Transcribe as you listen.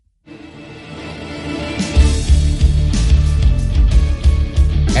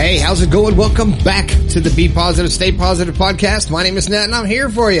Hey, how's it going? Welcome back to the Be Positive, Stay Positive podcast. My name is Nat and I'm here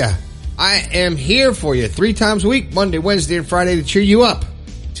for you. I am here for you 3 times a week, Monday, Wednesday, and Friday to cheer you up,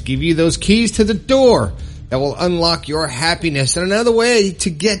 to give you those keys to the door that will unlock your happiness. And another way to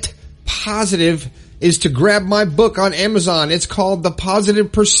get positive is to grab my book on Amazon. It's called The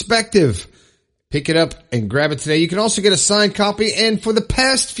Positive Perspective. Pick it up and grab it today. You can also get a signed copy. And for the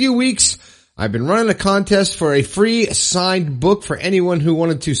past few weeks, I've been running a contest for a free signed book for anyone who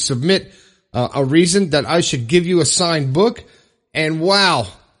wanted to submit a reason that I should give you a signed book. And wow,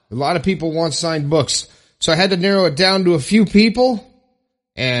 a lot of people want signed books. So I had to narrow it down to a few people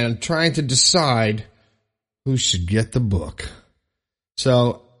and trying to decide who should get the book.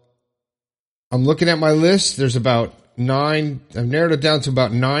 So I'm looking at my list. There's about 9. I've narrowed it down to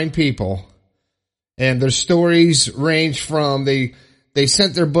about 9 people. And their stories range from they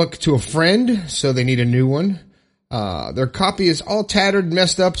sent their book to a friend, so they need a new one. Their copy is all tattered,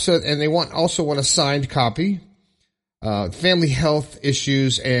 messed up, and they also want a signed copy. Family health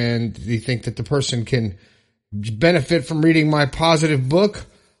issues, and they think that the person can benefit from reading my positive book.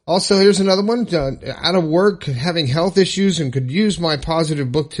 Also, here's another one, out of work, having health issues, and could use my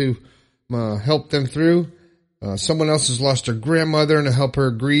positive book to help them through. Someone else has lost their grandmother and to help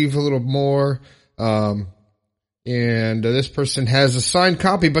her grieve a little more. And this person has a signed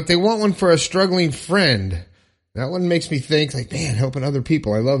copy, but they want one for a struggling friend. That one makes me think, like, man, helping other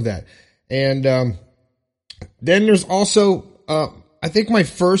people. I love that. And then there's also, I think my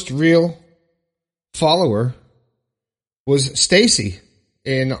first real follower was Stacy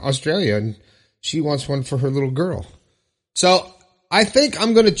in Australia, and she wants one for her little girl. So I think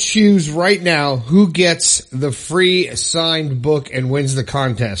I'm going to choose right now who gets the free signed book and wins the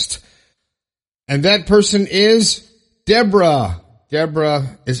contest. And that person is Deborah.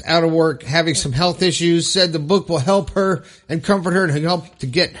 Deborah is out of work, having some health issues, said the book will help her and comfort her and help to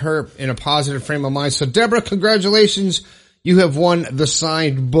get her in a positive frame of mind. So Deborah, congratulations. You have won the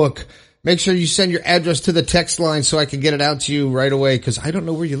signed book. Make sure you send your address to the text line so I can get it out to you right away, because I don't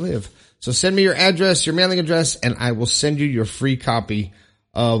know where you live. So send me your address, your mailing address, and I will send you your free copy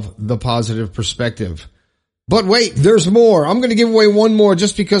of The Positive Perspective. But wait, there's more. I'm going to give away one more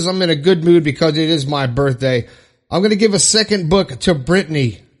just because I'm in a good mood, because it is my birthday. I'm going to give a second book to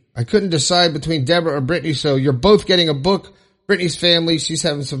Brittany. I couldn't decide between Deborah or Brittany, so you're both getting a book. Brittany's family, she's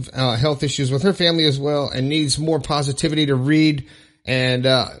having some health issues with her family as well and needs more positivity to read. And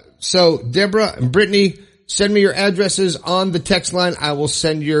so Deborah and Brittany, send me your addresses on the text line. I will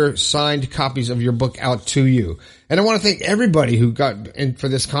send your signed copies of your book out to you. And I want to thank everybody who got in for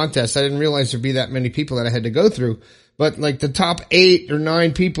this contest. I didn't realize there'd be that many people that I had to go through. But like the top 8 or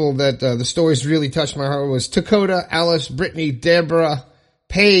 9 people that the stories really touched my heart was Dakota, Alice, Brittany, Deborah,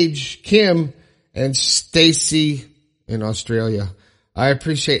 Paige, Kim, and Stacy in Australia. I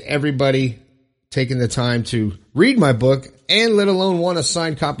appreciate everybody taking the time to read my book and let alone want a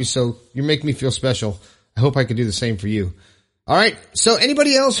signed copy. So you make me feel special. I hope I could do the same for you. All right. So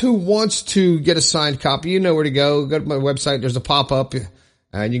anybody else who wants to get a signed copy, you know where to go. Go to my website. There's a pop-up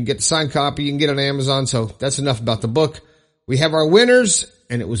and you can get the signed copy. You can get it on Amazon. So that's enough about the book. We have our winners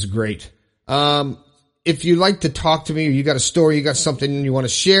and it was great. If you'd like to talk to me or you got a story, you got something you want to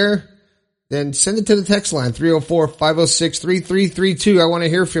share, then send it to the text line 304-506-3332. I want to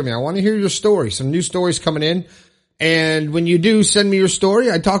hear from you. I want to hear your story. Some new stories coming in. And when you do send me your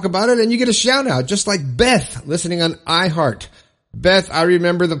story, I talk about it and you get a shout out, just like Beth listening on iHeart. Beth, I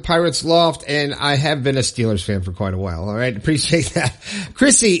remember the Pirates Loft and I have been a Steelers fan for quite a while. All right. Appreciate that.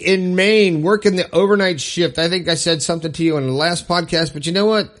 Chrissy in Maine working the overnight shift. I think I said something to you in the last podcast, but you know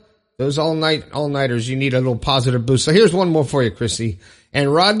what? Those all-nighters, you need a little positive boost. So here's one more for you, Chrissy.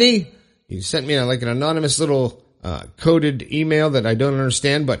 And Rodney, you sent me like an anonymous little coded email that I don't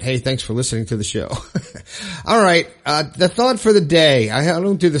understand, but hey, thanks for listening to the show. All right. The thought for the day. I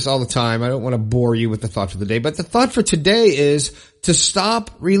don't do this all the time. I don't want to bore you with the thought for the day, but the thought for today is to stop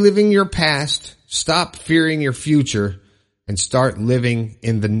reliving your past, stop fearing your future, and start living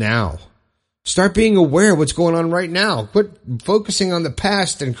in the now. Start being aware of what's going on right now. Quit focusing on the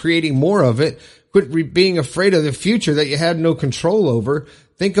past and creating more of it. Quit being afraid of the future that you had no control over.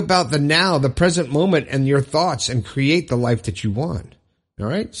 Think about the now, the present moment, and your thoughts, and create the life that you want. All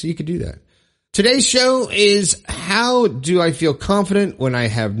right? So you can do that. Today's show is, how do I feel confident when I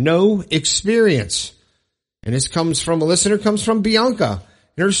have no experience? And this comes from a listener, comes from Bianca.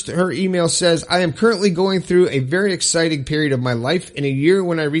 Her email says, I am currently going through a very exciting period of my life in a year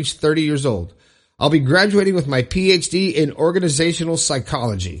when I reach 30 years old. I'll be graduating with my PhD in organizational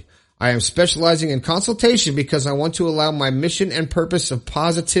psychology. I am specializing in consultation because I want to allow my mission and purpose of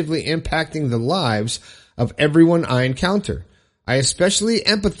positively impacting the lives of everyone I encounter. I especially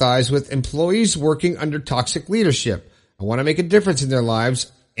empathize with employees working under toxic leadership. I want to make a difference in their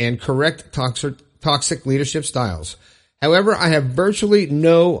lives and correct toxic leadership styles. However, I have virtually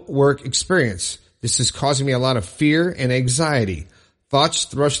no work experience. This is causing me a lot of fear and anxiety.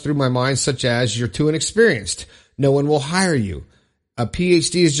 Thoughts rush through my mind such as, you're too inexperienced. No one will hire you. A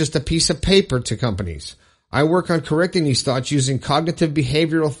PhD is just a piece of paper to companies. I work on correcting these thoughts using cognitive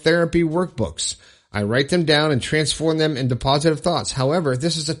behavioral therapy workbooks. I write them down and transform them into positive thoughts. However,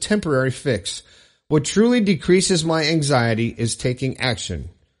 this is a temporary fix. What truly decreases my anxiety is taking action.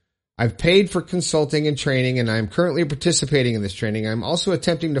 I've paid for consulting and training, and I am currently participating in this training. I'm also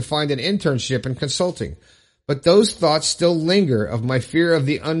attempting to find an internship in consulting. But those thoughts still linger of my fear of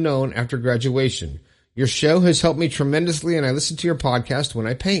the unknown after graduation. Your show has helped me tremendously, and I listen to your podcast when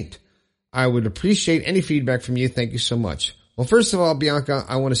I paint. I would appreciate any feedback from you. Thank you so much. Well, first of all, Bianca,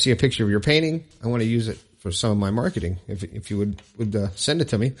 I want to see a picture of your painting. I want to use it for some of my marketing, if you would send it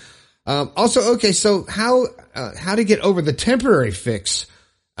to me. Also, okay, so how to get over the temporary fix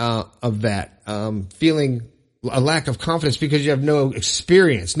of that, feeling a lack of confidence because you have no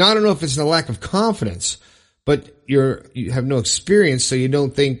experience. Now, I don't know if it's a lack of confidence, but you have no experience, so you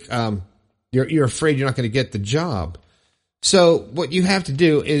don't think, you're afraid you're not going to get the job. So what you have to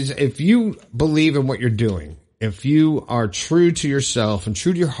do is, if you believe in what you're doing, if you are true to yourself and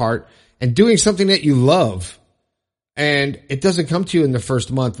true to your heart and doing something that you love, and it doesn't come to you in the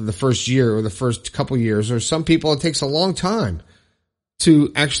first month or the first year or the first couple years, or some people, it takes a long time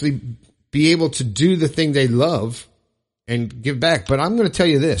to actually be able to do the thing they love and give back. But I'm going to tell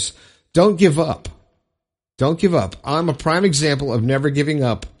you this, don't give up. Don't give up. I'm a prime example of never giving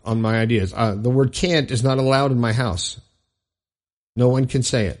up on my ideas. The word can't is not allowed in my house. No one can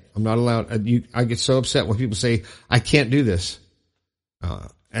say it. I'm not allowed. I get so upset when people say, I can't do this.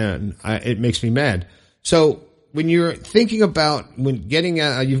 It makes me mad. So when you're thinking about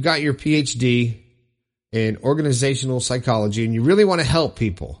you've got your PhD in organizational psychology and you really want to help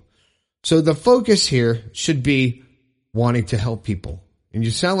people. So the focus here should be wanting to help people. And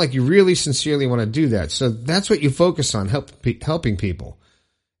you sound like you really sincerely want to do that. So that's what you focus on, helping people.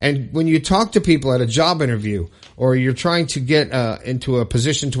 And when you talk to people at a job interview, or you're trying to get into a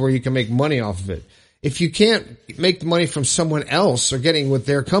position to where you can make money off of it, if you can't make the money from someone else or getting with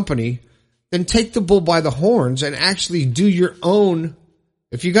their company, then take the bull by the horns and actually do your own.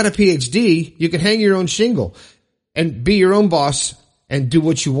 If you got a PhD, you can hang your own shingle and be your own boss and do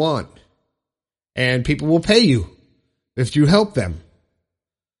what you want. And people will pay you if you help them.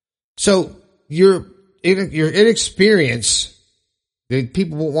 So your inexperience,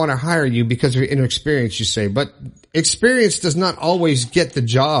 people won't want to hire you because of your inexperience, you say. But experience does not always get the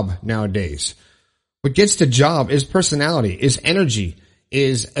job nowadays. What gets the job is personality, is energy,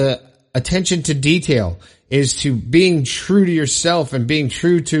 is attention to detail, is to being true to yourself and being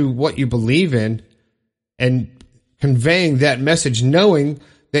true to what you believe in and conveying that message, knowing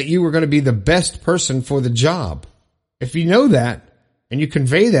that you were going to be the best person for the job. If you know that and you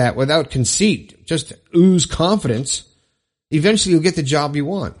convey that without conceit, just ooze confidence, eventually you'll get the job you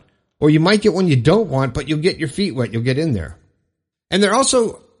want. Or you might get one you don't want, but you'll get your feet wet. You'll get in there. And there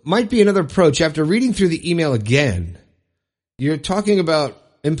also might be another approach. After reading through the email again, you're talking about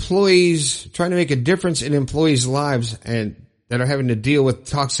employees, trying to make a difference in employees' lives and that are having to deal with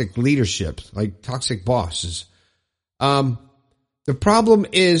toxic leadership, like toxic bosses. The problem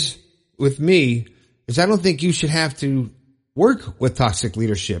is with me is I don't think you should have to work with toxic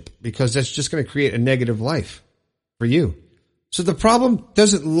leadership, because that's just going to create a negative life for you. So the problem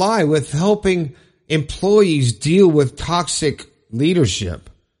doesn't lie with helping employees deal with toxic leadership.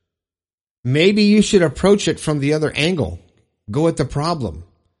 Maybe you should approach it from the other angle. Go at the problem.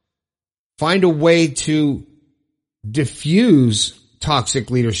 Find a way to diffuse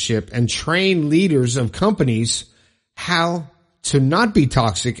toxic leadership and train leaders of companies how to not be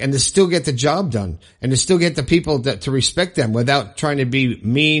toxic and to still get the job done and to still get the people to respect them without trying to be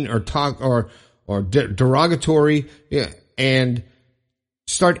mean or talk or derogatory, and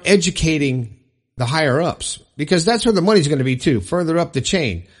start educating the higher ups, because that's where the money's going to be too, further up the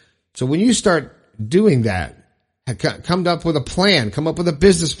chain. So when you start doing that, come up with a plan, come up with a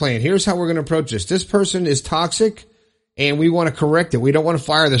business plan. Here's how we're going to approach this. This person is toxic and we want to correct it. We don't want to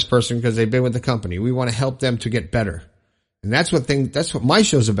fire this person because they've been with the company. We want to help them to get better. And that's what my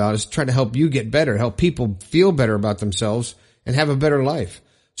show's about, is trying to help you get better, help people feel better about themselves and have a better life.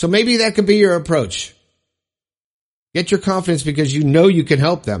 So maybe that could be your approach. Get your confidence because you know you can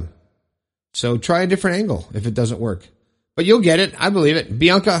help them. So try a different angle if it doesn't work. But you'll get it. I believe it.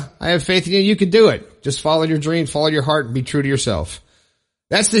 Bianca, I have faith in you. You can do it. Just follow your dream, follow your heart, and be true to yourself.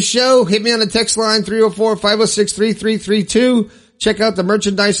 That's the show. Hit me on the text line 304-506-3332. Check out the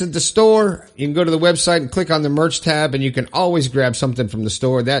merchandise at the store. You can go to the website and click on the merch tab, and you can always grab something from the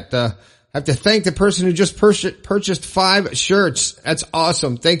store. That I have to thank the person who just purchased 5 shirts. That's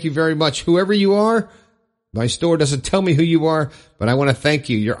awesome. Thank you very much. Whoever you are, my store doesn't tell me who you are, but I want to thank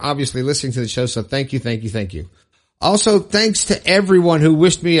you. You're obviously listening to the show, so thank you, thank you, thank you. Also, thanks to everyone who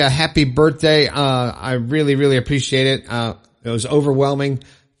wished me a happy birthday. I really, really appreciate it. It was overwhelming.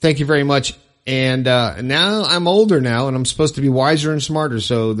 Thank you very much. And now I'm older now, and I'm supposed to be wiser and smarter,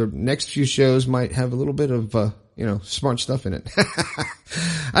 so the next few shows might have a little bit of, smart stuff in it.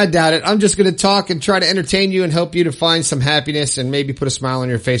 I doubt it. I'm just going to talk and try to entertain you and help you to find some happiness and maybe put a smile on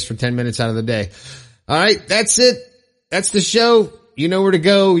your face for 10 minutes out of the day. All right, that's it. That's the show. You know where to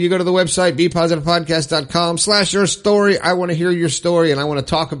go. You go to the website, bepositivepodcast.com/yourstory. I want to hear your story, and I want to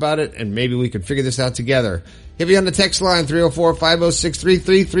talk about it, and maybe we can figure this out together. Hit me on the text line,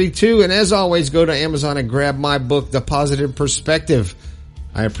 304-506-3332. And as always, go to Amazon and grab my book, The Positive Perspective.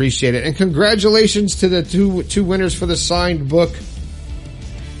 I appreciate it. And congratulations to the two winners for the signed book,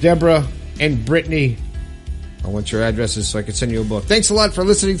 Deborah and Brittany. I want your addresses so I can send you a book. Thanks a lot for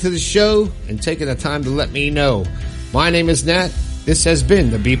listening to the show and taking the time to let me know. My name is Nat. This has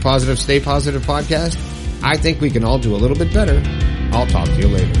been the Be Positive, Stay Positive podcast. I think we can all do a little bit better. I'll talk to you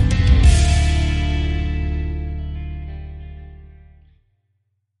later.